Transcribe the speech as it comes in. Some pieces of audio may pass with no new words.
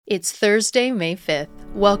It's Thursday, May 5th.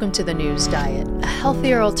 Welcome to the News Diet, a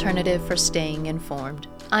healthier alternative for staying informed.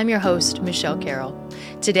 I'm your host, Michelle Carroll.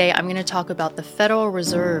 Today, I'm going to talk about the Federal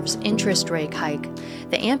Reserve's interest rate hike,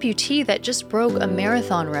 the amputee that just broke a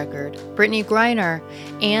marathon record, Brittney Griner,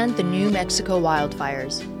 and the New Mexico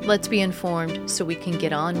wildfires. Let's be informed so we can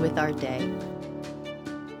get on with our day.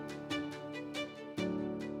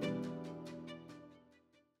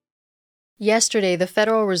 Yesterday, the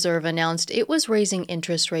Federal Reserve announced it was raising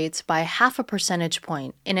interest rates by 0.5 percentage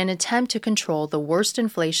point in an attempt to control the worst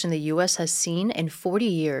inflation the U.S. has seen in 40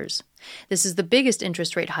 years. This is the biggest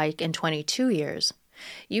interest rate hike in 22 years.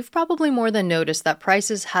 You've probably more than noticed that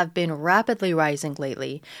prices have been rapidly rising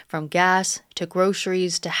lately, from gas to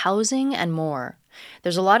groceries to housing and more.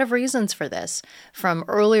 There's a lot of reasons for this, from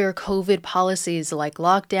earlier COVID policies like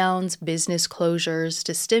lockdowns, business closures,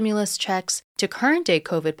 to stimulus checks, to current-day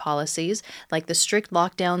COVID policies like the strict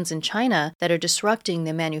lockdowns in China that are disrupting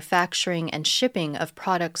the manufacturing and shipping of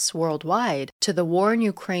products worldwide, to the war in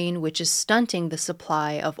Ukraine, which is stunting the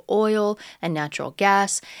supply of oil and natural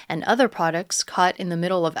gas and other products caught in the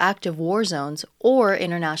middle of active war zones or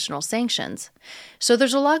international sanctions. So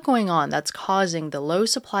there's a lot going on that's causing the low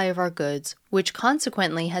supply of our goods, which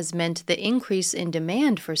consequently has meant the increase in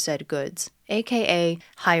demand for said goods, aka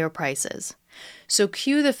higher prices. So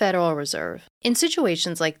cue the Federal Reserve. In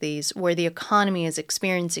situations like these, where the economy is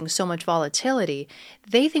experiencing so much volatility,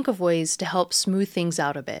 they think of ways to help smooth things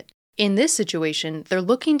out a bit. In this situation, they're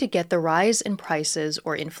looking to get the rise in prices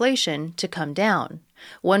or inflation to come down.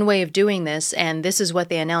 One way of doing this, and this is what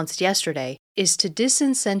they announced yesterday, is to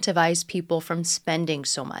disincentivize people from spending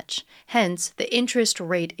so much, hence the interest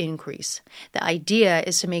rate increase. The idea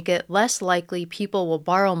is to make it less likely people will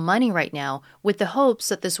borrow money right now with the hopes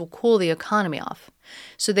that this will cool the economy off.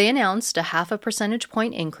 So they announced a 0.5 percentage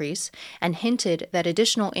point increase and hinted that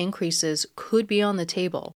additional increases could be on the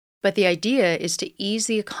table. But the idea is to ease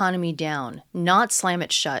the economy down, not slam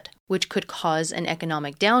it shut, which could cause an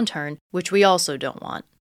economic downturn, which we also don't want.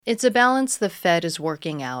 It's a balance the Fed is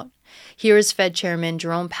working out. Here is Fed Chairman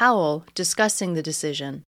Jerome Powell discussing the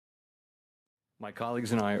decision. My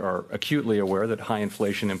colleagues and I are acutely aware that high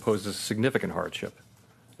inflation imposes significant hardship,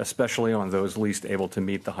 especially on those least able to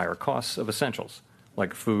meet the higher costs of essentials,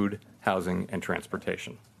 like food, housing, and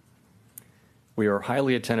transportation. We are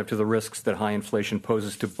highly attentive to the risks that high inflation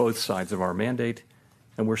poses to both sides of our mandate,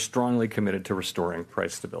 and we're strongly committed to restoring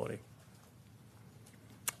price stability.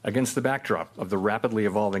 Against the backdrop of the rapidly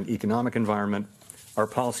evolving economic environment, our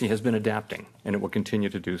policy has been adapting, and it will continue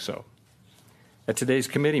to do so. At today's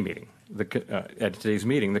meeting,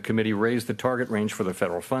 the committee raised the target range for the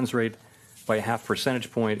federal funds rate by a 0.5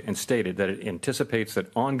 percentage point and stated that it anticipates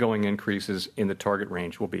that ongoing increases in the target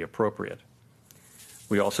range will be appropriate.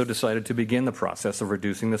 We also decided to begin the process of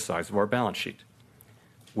reducing the size of our balance sheet,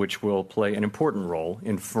 which will play an important role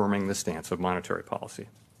in firming the stance of monetary policy.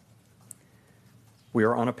 We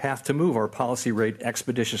are on a path to move our policy rate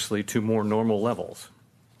expeditiously to more normal levels,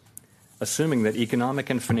 assuming that economic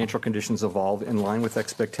and financial conditions evolve in line with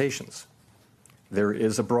expectations. There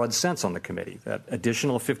is a broad sense on the committee that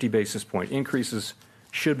additional 50 basis point increases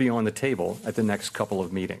should be on the table at the next couple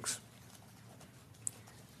of meetings.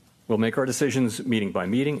 We'll make our decisions meeting by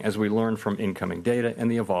meeting as we learn from incoming data and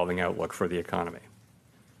the evolving outlook for the economy.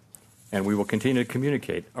 And we will continue to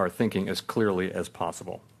communicate our thinking as clearly as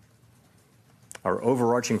possible. Our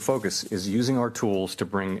overarching focus is using our tools to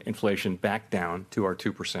bring inflation back down to our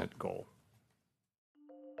 2% goal.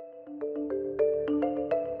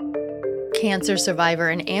 Cancer survivor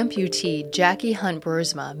and amputee Jackie Hunt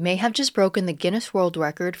Brewsma may have just broken the Guinness World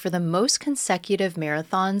Record for the most consecutive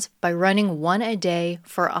marathons by running one a day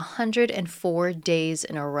for 104 days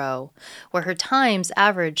in a row, where her times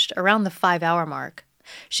averaged around the 5-hour mark.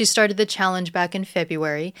 She started the challenge back in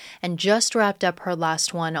February and just wrapped up her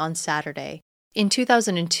last one on Saturday. In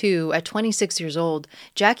 2002, at 26 years old,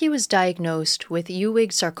 Jackie was diagnosed with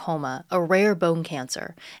Ewig sarcoma, a rare bone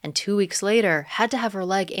cancer, and 2 weeks later had to have her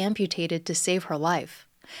leg amputated to save her life.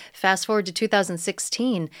 Fast forward to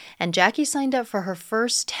 2016, and Jackie signed up for her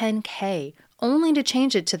first 10K, only to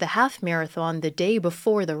change it to the half marathon the day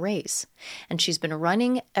before the race. And she's been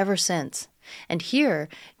running ever since. And here,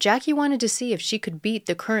 Jackie wanted to see if she could beat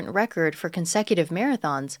the current record for consecutive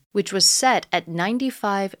marathons, which was set at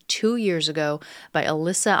 95 2 years ago by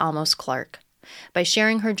Alyssa Amos Clark. By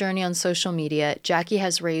sharing her journey on social media, Jackie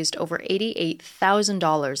has raised over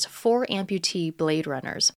 $88,000 for Amputee Blade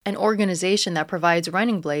Runners, an organization that provides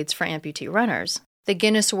running blades for amputee runners. The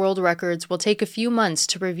Guinness World Records will take a few months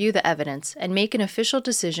to review the evidence and make an official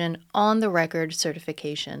decision on the record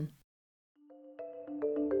certification.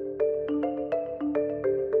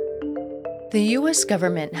 The U.S.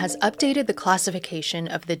 government has updated the classification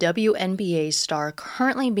of the WNBA star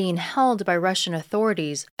currently being held by Russian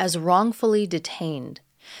authorities as wrongfully detained.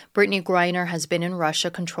 Brittney Griner has been in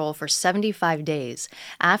Russia control for 75 days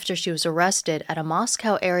after she was arrested at a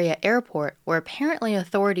Moscow area airport where apparently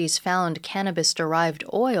authorities found cannabis-derived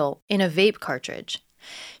oil in a vape cartridge.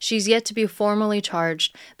 She's yet to be formally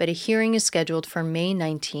charged, but a hearing is scheduled for May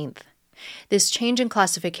 19th. This change in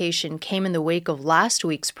classification came in the wake of last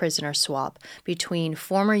week's prisoner swap between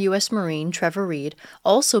former U.S. Marine Trevor Reed,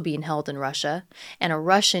 also being held in Russia, and a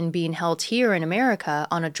Russian being held here in America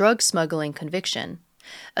on a drug smuggling conviction.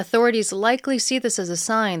 Authorities likely see this as a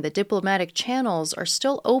sign that diplomatic channels are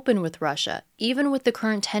still open with Russia, even with the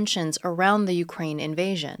current tensions around the Ukraine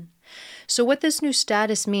invasion. So what this new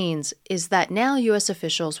status means is that now U.S.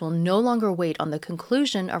 officials will no longer wait on the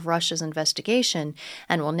conclusion of Russia's investigation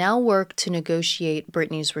and will now work to negotiate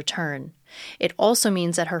Brittney's return. It also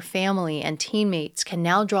means that her family and teammates can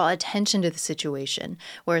now draw attention to the situation,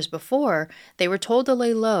 whereas before, they were told to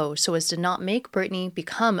lay low so as to not make Brittney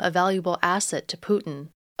become a valuable asset to Putin.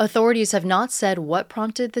 Authorities have not said what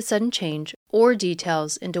prompted the sudden change or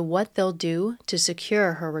details into what they'll do to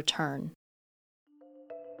secure her return.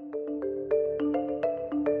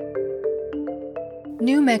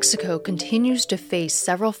 New Mexico continues to face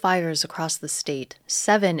several fires across the state,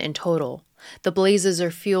 7 in total. The blazes are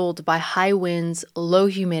fueled by high winds, low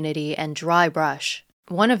humidity, and dry brush.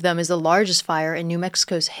 One of them is the largest fire in New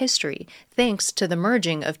Mexico's history, thanks to the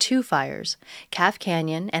merging of 2 fires, Calf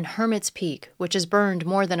Canyon and Hermit's Peak, which has burned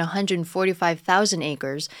more than 145,000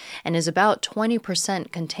 acres and is about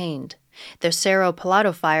 20% contained. The Cerro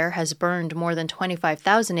Pelado fire has burned more than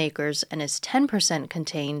 25,000 acres and is 10%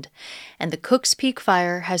 contained, and the Cooks Peak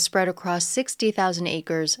fire has spread across 60,000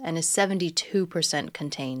 acres and is 72%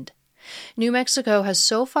 contained. New Mexico has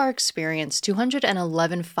so far experienced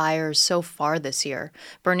 211 fires so far this year,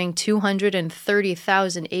 burning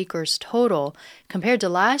 230,000 acres total, compared to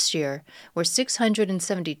last year, where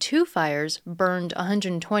 672 fires burned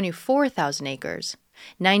 124,000 acres.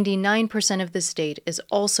 99% of the state is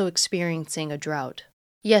also experiencing a drought.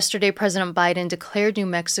 Yesterday, President Biden declared New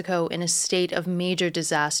Mexico in a state of major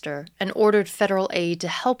disaster and ordered federal aid to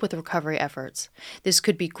help with recovery efforts. This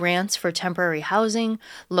could be grants for temporary housing,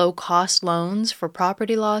 low-cost loans for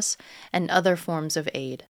property loss, and other forms of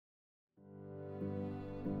aid.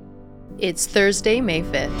 It's Thursday, May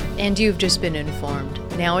 5th, and you've just been informed.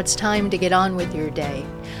 Now it's time to get on with your day.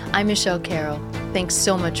 I'm Michelle Carroll. Thanks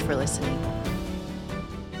so much for listening.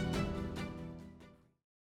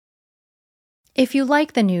 If you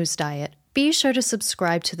like the News Diet, be sure to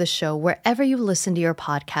subscribe to the show wherever you listen to your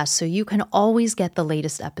podcast so you can always get the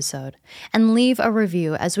latest episode. And leave a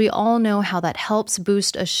review, as we all know how that helps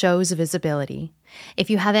boost a show's visibility. If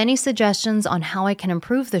you have any suggestions on how I can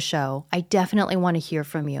improve the show, I definitely want to hear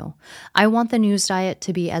from you. I want the News Diet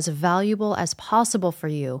to be as valuable as possible for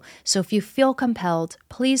you, so if you feel compelled,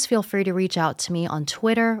 please feel free to reach out to me on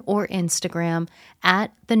Twitter or Instagram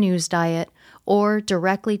 @thenewsdiet or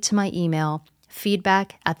directly to my email,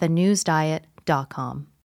 feedback@thenewsdiet.com.